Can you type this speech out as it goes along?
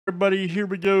Everybody, here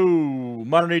we go.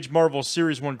 Modern Age Marvel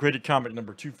Series 1 Graded Comic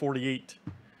number 248.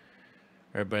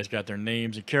 Everybody's got their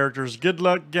names and characters. Good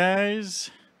luck,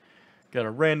 guys. Got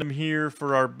a random here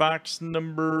for our box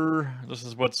number. This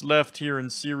is what's left here in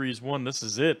Series 1. This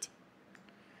is it.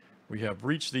 We have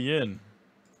reached the end.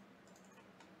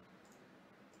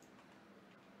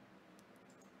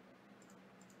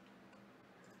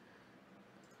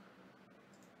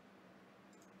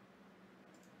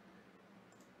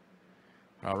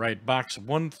 All right, box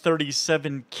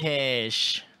 137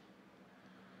 cash.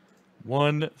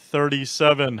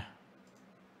 137.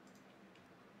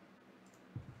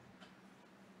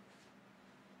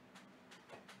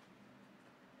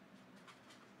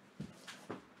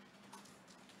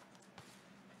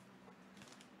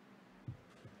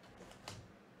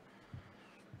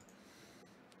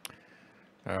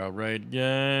 All right,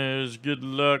 guys, good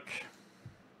luck.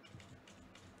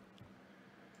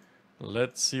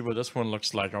 Let's see what this one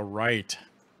looks like. All right.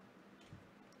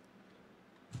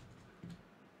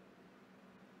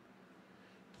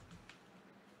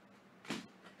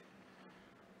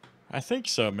 I think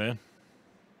so, man.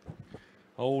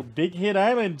 Old Big Hit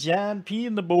Island, John P.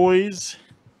 and the boys.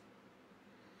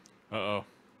 Uh-oh.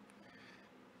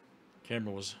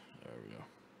 Camera was... There we go.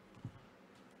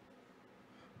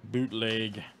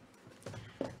 Bootleg.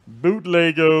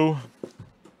 Bootlego.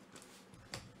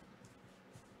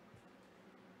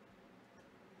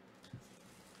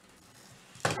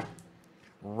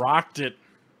 Rocked it.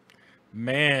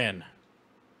 Man.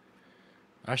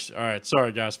 Alright,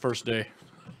 sorry guys, first day.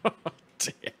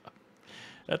 Damn.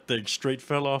 That thing straight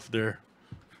fell off there.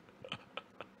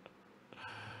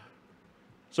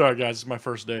 Sorry guys, it's my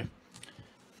first day.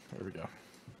 There we go.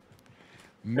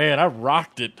 Man, I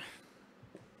rocked it.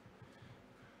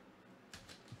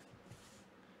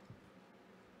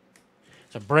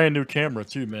 It's a brand new camera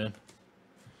too, man.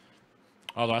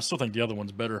 Although I still think the other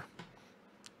one's better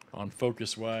on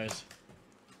focus wise.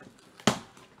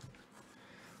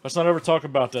 Let's not ever talk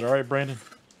about that, all right, Brandon?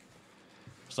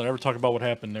 Let's not ever talk about what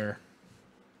happened there.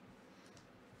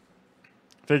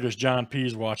 Figures John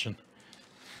P's watching.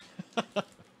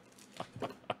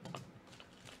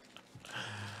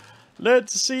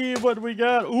 Let's see what we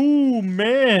got. Ooh,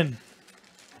 man.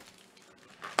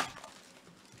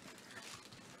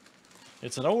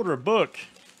 It's an older book.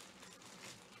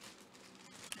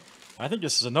 I think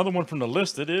this is another one from the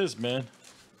list. It is, man.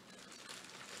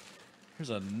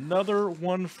 Here's another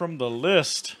one from the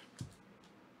list.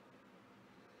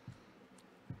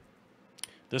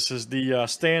 This is the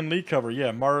Stan Lee cover.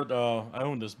 Yeah, I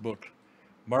own this book.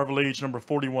 Marvel Age number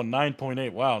 41,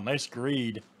 9.8. Wow, nice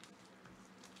grade.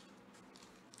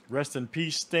 Rest in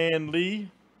peace, Stan Lee.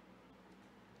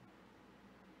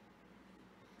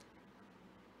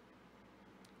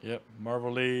 Yep,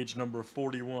 Marvel Age number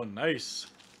 41. Nice.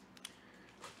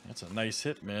 That's a nice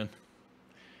hit, man.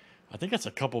 I think that's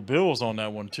a couple bills on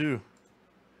that one, too.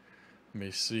 Let me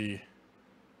see.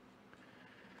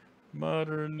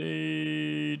 Modern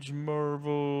Age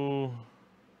Marvel.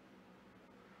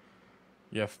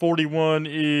 Yeah, 41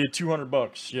 is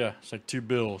 $200. Yeah, it's like 2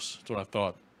 bills. That's what I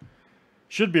thought.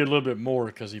 Should be a little bit more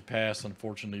because he passed,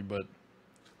 unfortunately. But,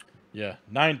 yeah,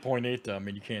 9.8, though. I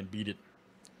mean, you can't beat it.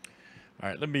 All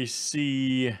right, let me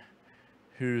see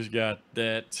who's got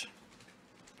that.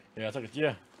 Yeah, I think it's,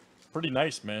 yeah, pretty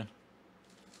nice, man.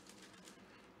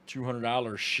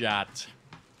 $200 shot.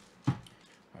 All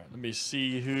right, let me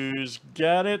see who's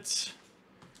got it.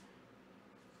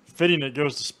 Fitting it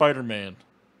goes to Spider-Man.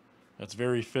 That's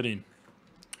very fitting.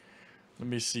 Let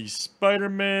me see.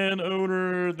 Spider-Man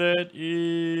owner, that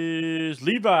is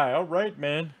Levi. All right,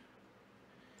 man.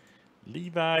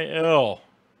 Levi L.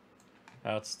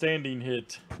 Outstanding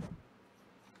hit.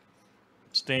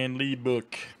 Stan Lee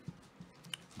book.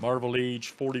 Marvel Age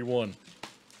 41.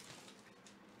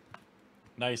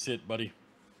 Nice hit, buddy.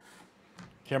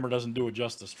 Camera doesn't do it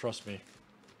justice, trust me.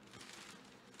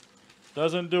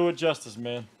 Doesn't do it justice,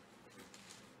 man.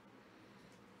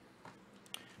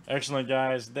 Excellent,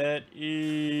 guys. That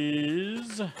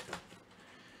is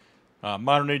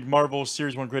Modern Age Marvel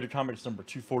Series 1 Graded Comics number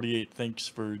 248. Thanks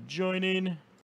for joining.